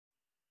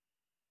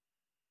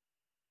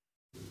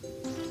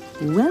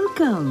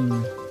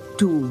Welcome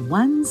to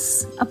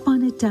Once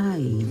Upon a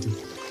Tide,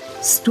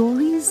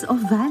 Stories of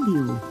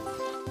Value,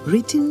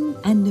 written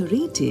and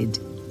narrated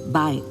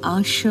by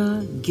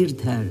Asha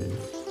Girdhar.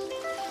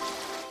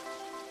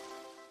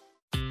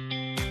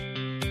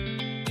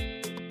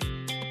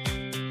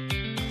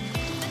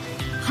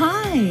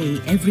 Hi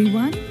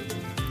everyone,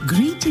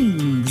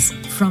 greetings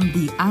from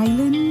the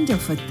island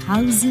of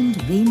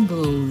 1,000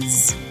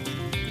 rainbows.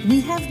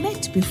 We have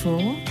met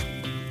before.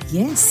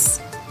 Yes,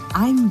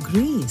 I'm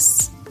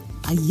Grace,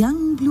 a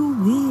young blue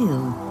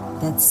whale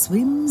that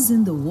swims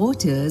in the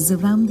waters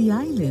around the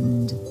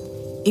island.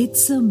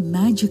 It's a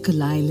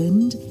magical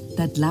island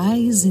that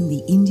lies in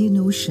the Indian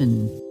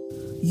Ocean.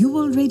 You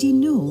already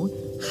know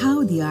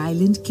how the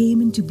island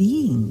came into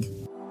being.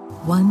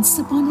 Once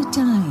upon a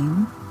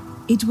time,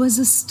 it was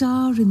a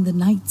star in the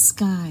night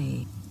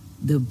sky,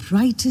 the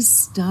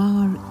brightest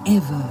star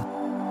ever.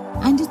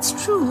 And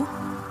it's true,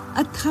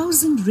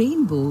 1,000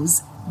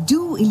 rainbows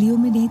do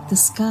illuminate the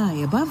sky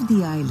above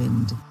the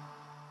island.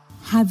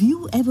 Have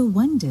you ever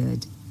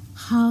wondered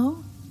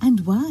how and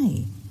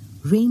why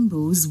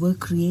rainbows were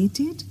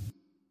created?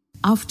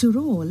 After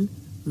all,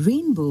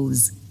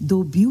 rainbows,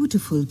 though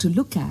beautiful to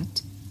look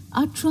at,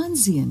 are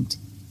transient,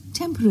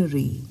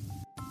 temporary.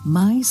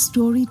 My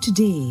story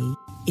today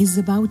is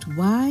about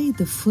why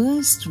the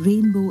first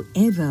rainbow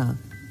ever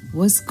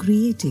was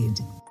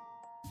created.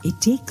 It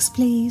takes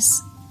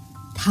place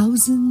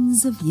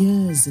thousands of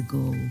years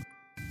ago.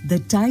 The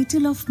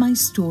title of my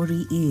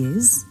story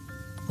is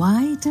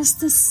Why Does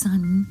the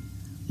Sun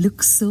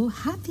Look So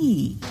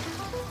Happy?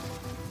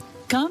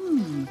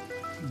 Come,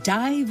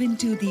 dive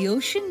into the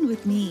ocean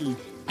with me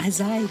as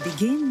I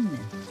begin.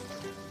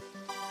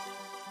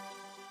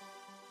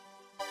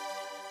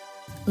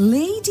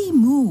 Lady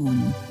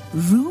Moon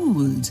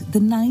ruled the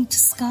night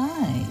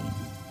sky.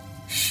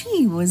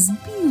 She was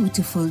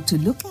beautiful to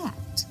look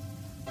at,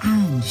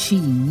 and she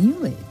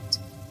knew it.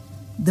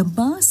 The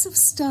mass of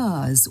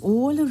stars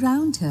all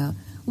around her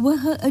were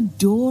her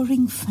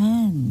adoring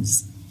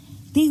fans.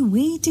 They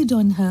waited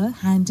on her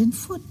hand and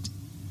foot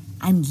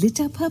and lit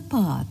up her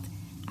path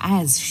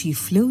as she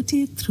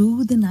floated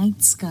through the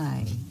night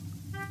sky.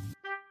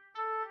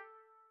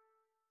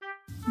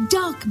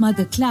 Dark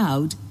Mother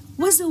Cloud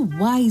was a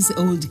wise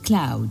old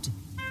cloud.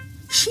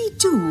 She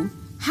too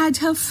had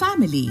her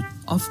family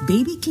of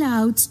baby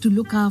clouds to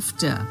look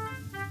after.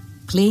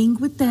 Playing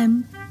with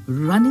them,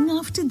 running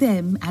after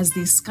them as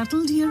they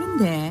scuttled here and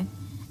there,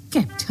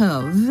 kept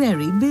her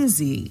very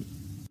busy.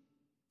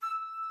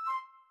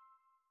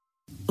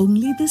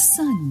 Only the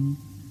sun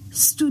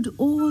stood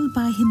all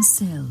by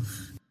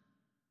himself.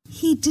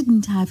 He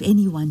didn't have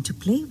anyone to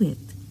play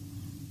with.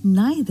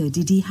 Neither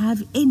did he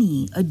have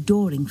any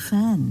adoring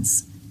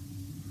fans.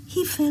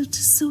 He felt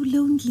so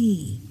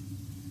lonely,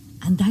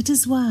 and that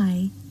is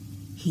why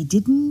he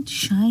didn't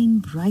shine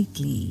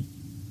brightly.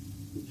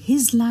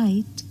 His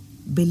light,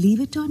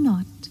 believe it or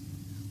not,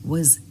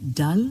 was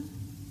dull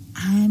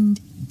and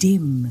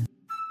dim.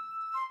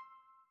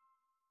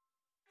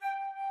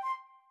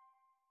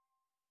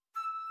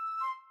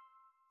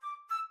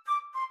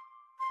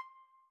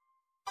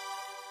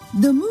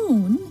 The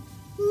moon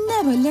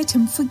never let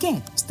him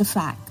forget the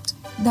fact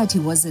that he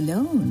was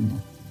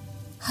alone.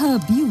 Her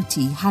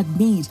beauty had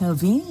made her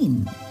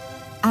vain,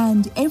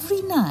 and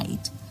every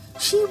night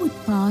she would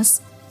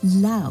pass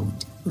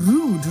loud,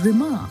 rude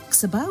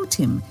remarks about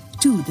him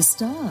to the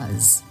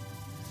stars.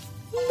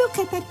 Look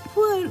at that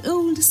poor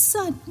old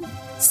sun,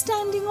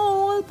 standing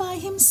all by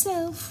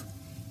himself.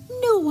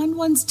 No one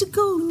wants to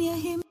go near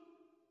him.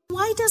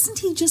 Why doesn't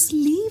he just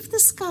leave the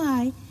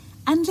sky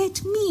and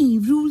let me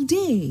rule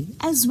day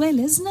as well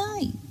as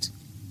night?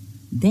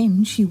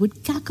 Then she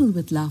would cackle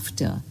with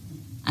laughter,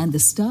 and the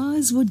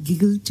stars would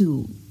giggle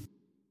too.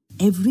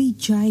 Every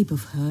jibe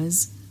of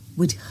hers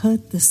would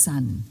hurt the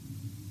sun,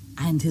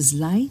 and his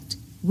light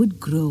would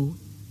grow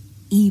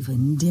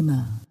even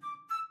dimmer.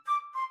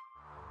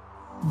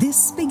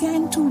 This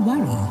began to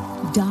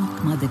worry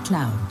Dark Mother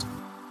Cloud.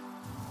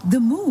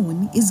 The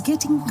moon is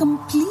getting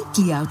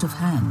completely out of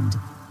hand.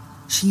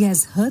 She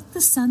has hurt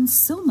the sun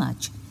so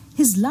much,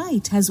 his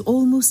light has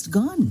almost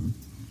gone.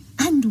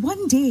 And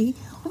one day,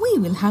 we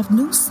will have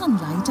no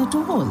sunlight at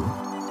all.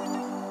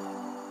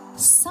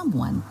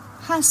 Someone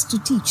has to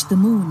teach the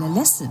moon a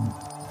lesson,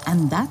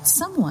 and that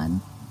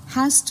someone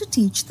has to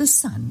teach the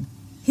sun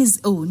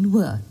his own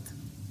worth.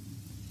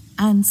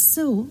 And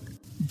so,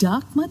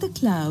 Dark Mother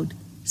Cloud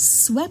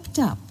swept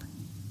up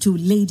to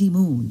Lady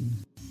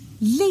Moon.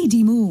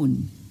 Lady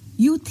Moon,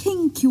 you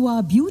think you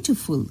are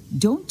beautiful,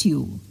 don't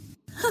you?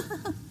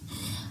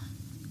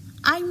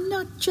 I'm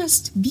not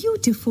just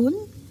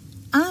beautiful,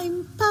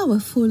 I'm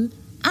powerful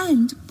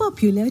and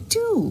popular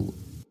too.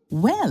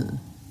 Well,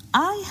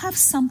 I have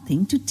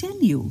something to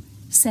tell you,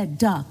 said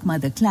Dark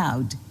Mother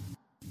Cloud.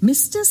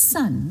 Mr.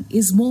 Sun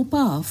is more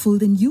powerful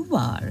than you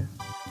are.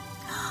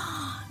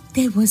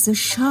 There was a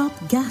sharp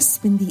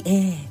gasp in the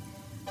air,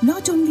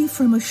 not only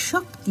from a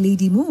shocked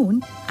Lady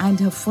Moon and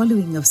her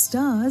following of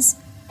stars,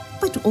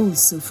 but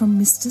also from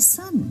Mr.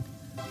 Sun,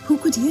 who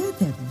could hear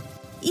them.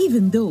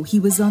 even though he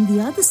was on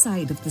the other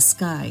side of the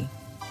sky.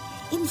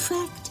 In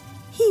fact,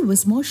 he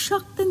was more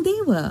shocked than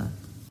they were.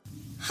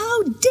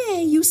 "How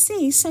dare you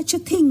say such a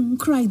thing?"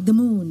 cried the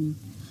moon.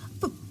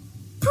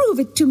 "Prove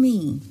it to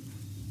me."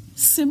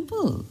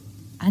 "Simple."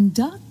 And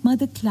Dark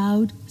Mother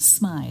Cloud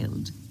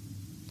smiled.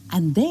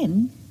 And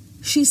then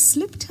she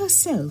slipped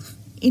herself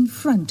in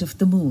front of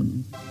the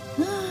moon.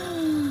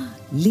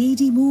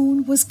 Lady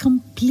Moon was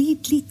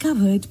completely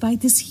covered by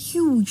this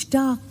huge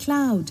dark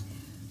cloud.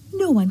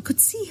 No one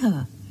could see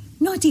her,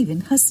 not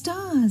even her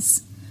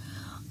stars.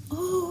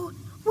 "Oh,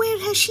 where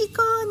has she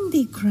gone?"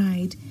 they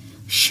cried.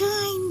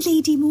 "Shine,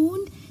 Lady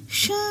Moon,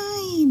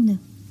 shine."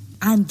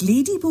 And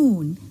Lady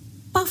Moon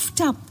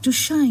puffed up to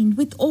shine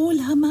with all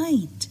her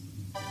might.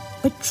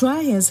 But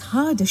try as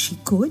hard as she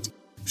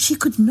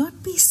could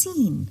not be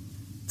seen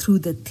through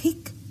the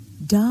thick,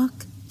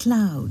 dark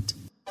cloud.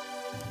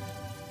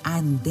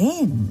 And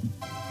then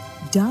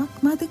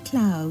Dark Mother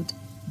Cloud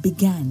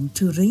began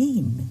to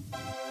rain.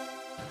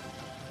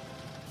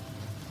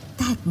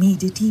 That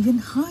made it even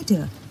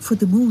harder for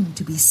the moon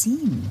to be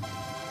seen.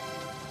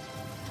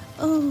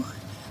 "Oh,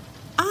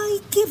 I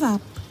give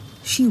up,"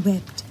 she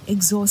wept,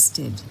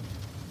 exhausted.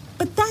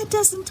 "But that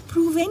doesn't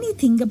prove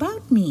anything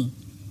about me.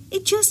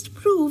 It just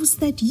proves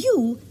that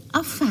you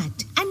are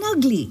fat and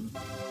ugly."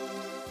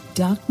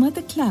 Dark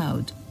Mother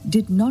Cloud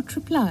did not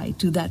reply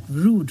to that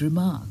rude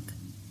remark.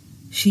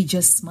 She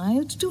just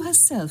smiled to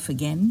herself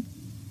again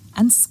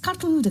and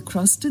scuttled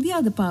across to the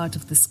other part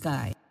of the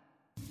sky.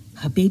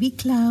 Her baby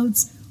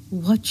clouds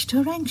watched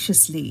her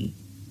anxiously.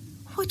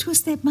 What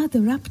was their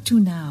mother up to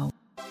now?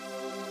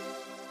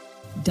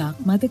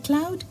 Dark Mother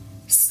Cloud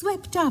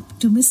swept up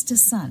to Mr.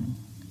 Sun.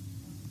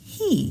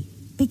 He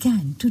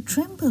began to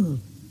tremble.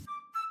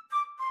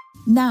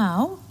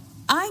 "Now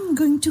I'm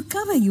going to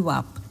cover you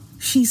up,"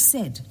 she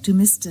said to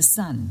Mr.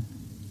 Sun.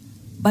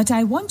 "But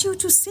I want you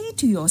to say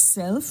to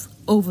yourself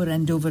over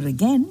and over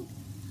again,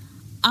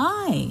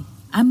 'I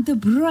am the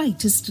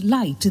brightest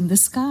light in the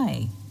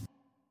sky.'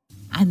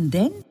 And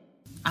then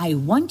I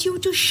want you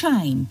to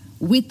shine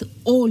with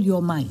all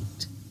your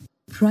might."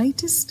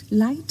 Brightest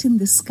light in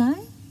the sky?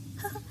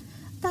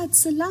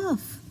 That's a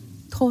laugh,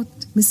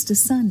 thought Mr.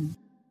 Sun.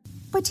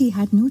 But he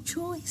had no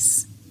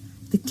choice.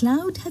 The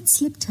cloud had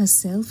slipped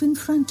herself in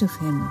front of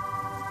him,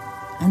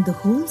 and the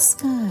whole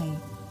sky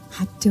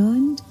had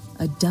turned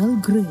a dull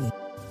gray.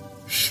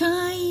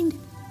 "Shine!"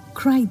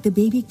 cried the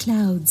baby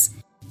clouds.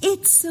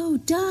 "It's so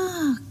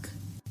dark."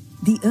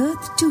 The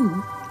earth, too,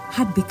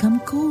 had become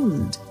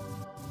cold.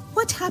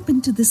 "What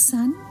happened to the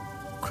sun?"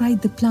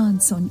 cried the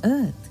plants on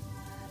earth.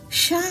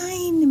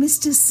 "Shine,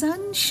 Mr.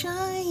 Sun,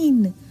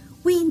 shine!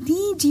 We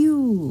need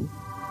you!"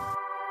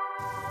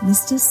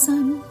 Mr.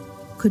 Sun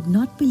could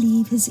not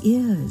believe his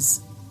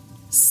ears.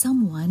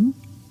 Someone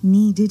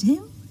needed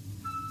him?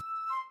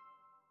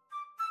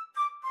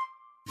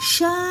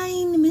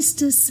 "Shine,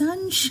 Mr.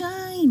 Sun,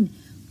 shine!"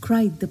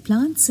 cried the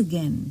plants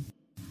again.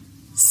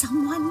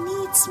 "Someone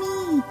needs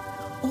me!"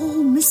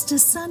 Oh, Mr.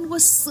 Sun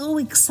was so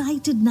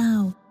excited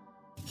now.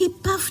 He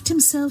puffed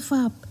himself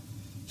up.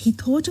 He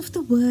thought of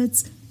the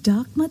words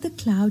Dark Mother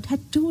Cloud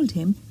had told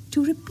him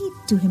to repeat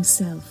to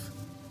himself.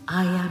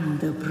 "I am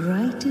the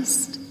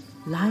brightest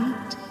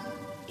light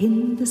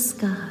in the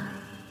sky."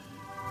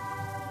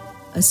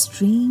 A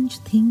strange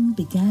thing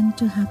began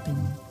to happen.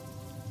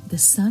 The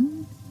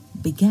sun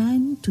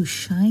began to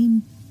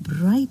shine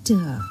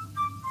brighter.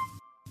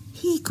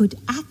 He could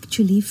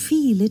actually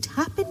feel it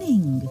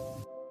happening.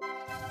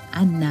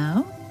 And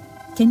now,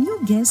 can you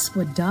guess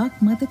what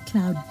Dark Mother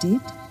Cloud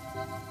did?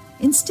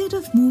 Instead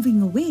of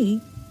moving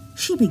away,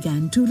 she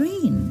began to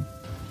rain.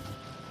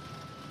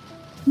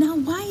 Now,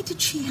 why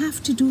did she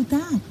have to do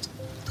that?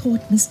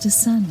 Thought Mr.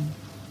 Sun.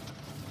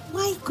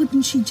 Why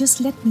couldn't she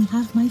just let me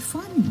have my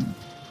fun?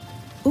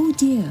 Oh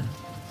dear,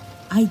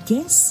 I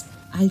guess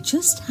I'll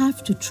just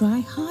have to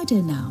try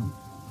harder now.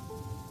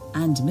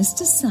 And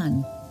Mr.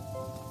 Sun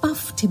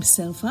puffed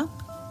himself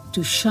up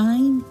to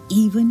shine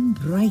even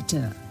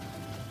brighter.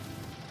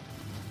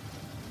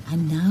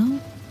 And now,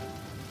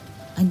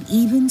 an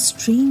even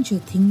stranger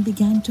thing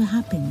began to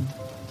happen.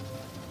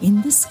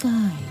 In the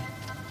sky,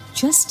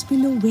 just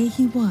below where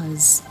he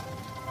was,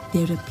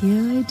 there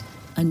appeared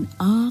an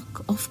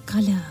arc of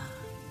color.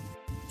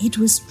 It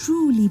was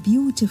truly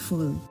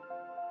beautiful.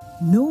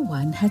 No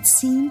one had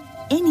seen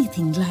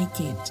anything like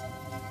it.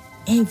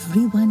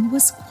 Everyone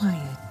was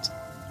quiet.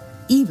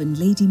 Even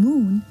Lady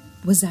Moon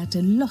was at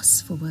a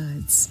loss for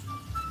words.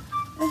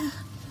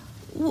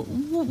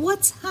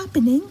 What's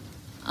happening?"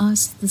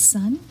 asked the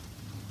sun.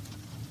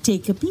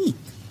 "Take a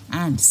peek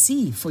and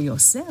see for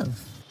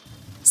yourself,"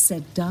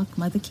 said Dark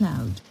Mother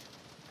Cloud.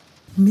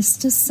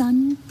 Mr.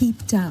 Sun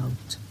peeped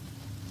out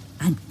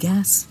and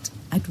gasped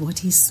at what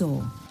he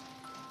saw.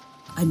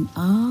 An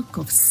arc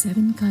of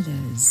 7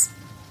 colors: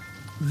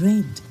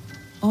 red,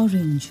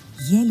 orange,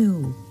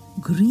 yellow,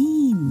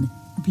 green,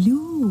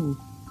 blue,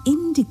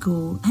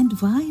 indigo, and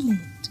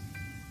violet,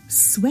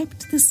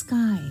 swept the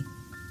sky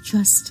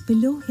just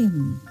below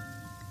him.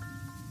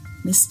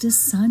 Mr.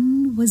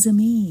 Sun was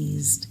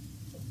amazed.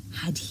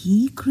 Had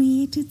he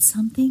created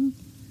something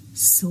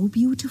so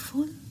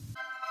beautiful?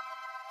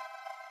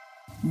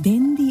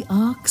 Then the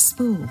ark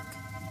spoke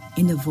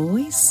in a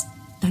voice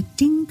that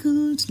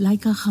tinkled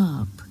like a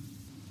harp.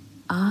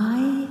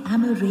 I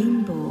am a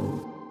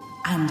rainbow,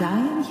 and I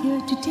am here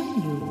to tell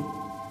you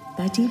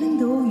that even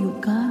though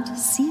you can't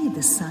see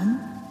the sun,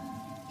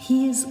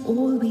 he is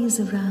always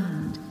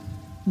around,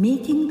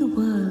 making the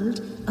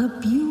world a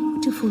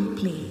beautiful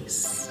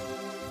place.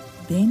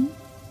 Then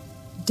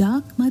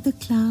Dark Mother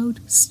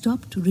Cloud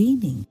stopped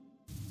raining,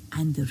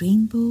 and the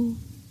rainbow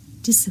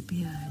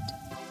disappeared.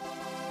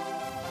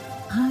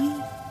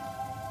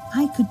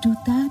 I could do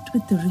that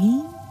with the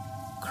rain,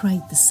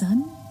 cried the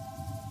sun.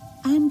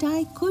 And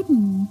I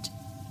couldn't,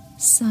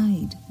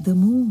 sighed the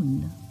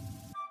moon.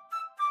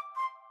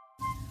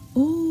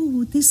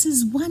 Oh, this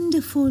is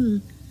wonderful.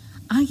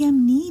 I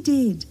am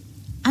needed,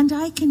 and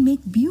I can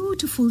make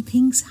beautiful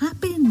things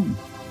happen.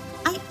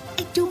 I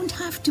don't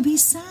have to be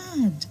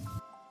sad.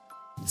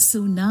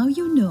 So now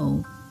you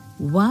know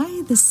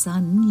why the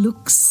sun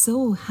looks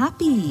so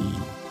happy.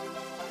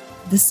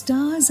 The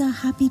stars are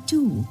happy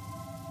too,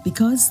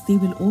 because they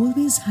will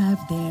always have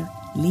their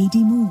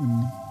Lady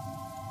Moon.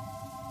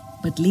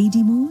 But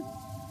Lady Moon?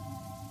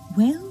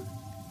 Well,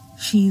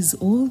 she's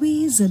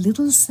always a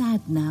little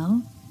sad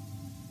now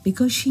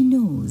because she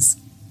knows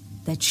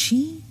that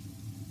she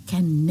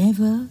can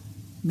never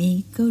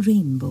make a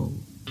rainbow.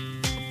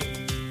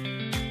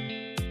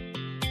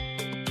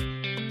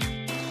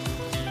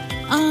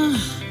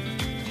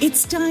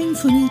 It's time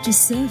for me to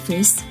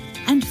surface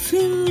and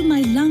fill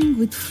my lung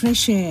with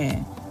fresh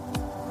air.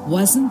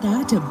 Wasn't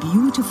that a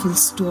beautiful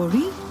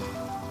story?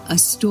 A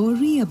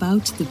story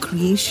about the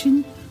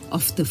creation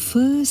of the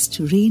first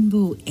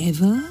rainbow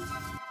ever?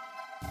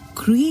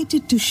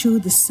 Created to show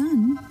the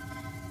sun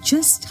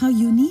just how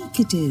unique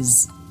it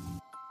is.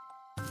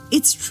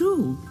 It's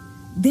true,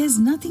 there's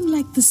nothing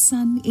like the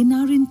sun in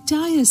our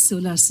entire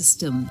solar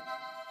system.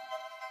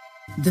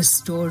 The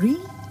story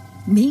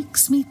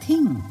makes me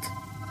think.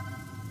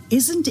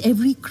 Isn't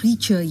every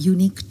creature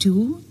unique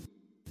too?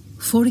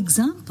 For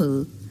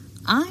example,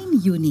 I'm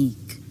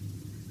unique.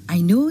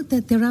 I know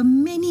that there are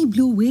many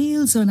blue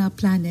whales on our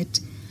planet,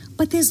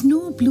 but there's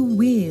no blue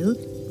whale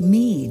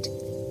made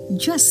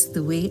just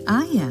the way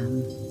I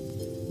am.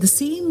 The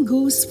same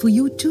goes for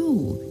you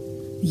too.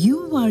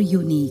 You are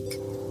unique.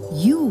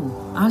 You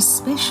are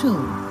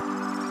special.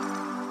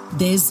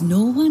 There's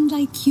no one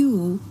like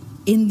you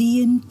in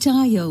the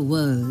entire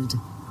world.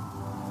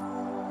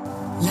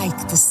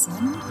 Like the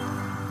sun,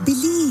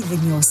 believe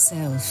in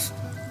yourself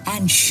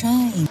and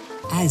shine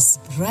as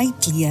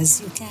brightly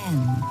as you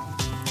can.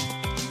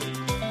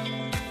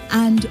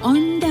 And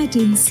on that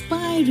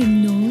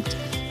inspiring note,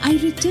 I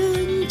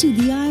return to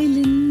the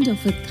island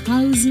of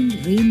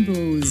 1,000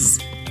 rainbows.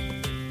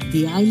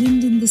 The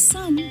island in the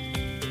sun,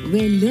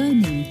 where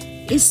learning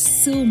is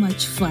so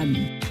much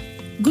fun.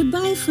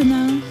 Goodbye for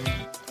now.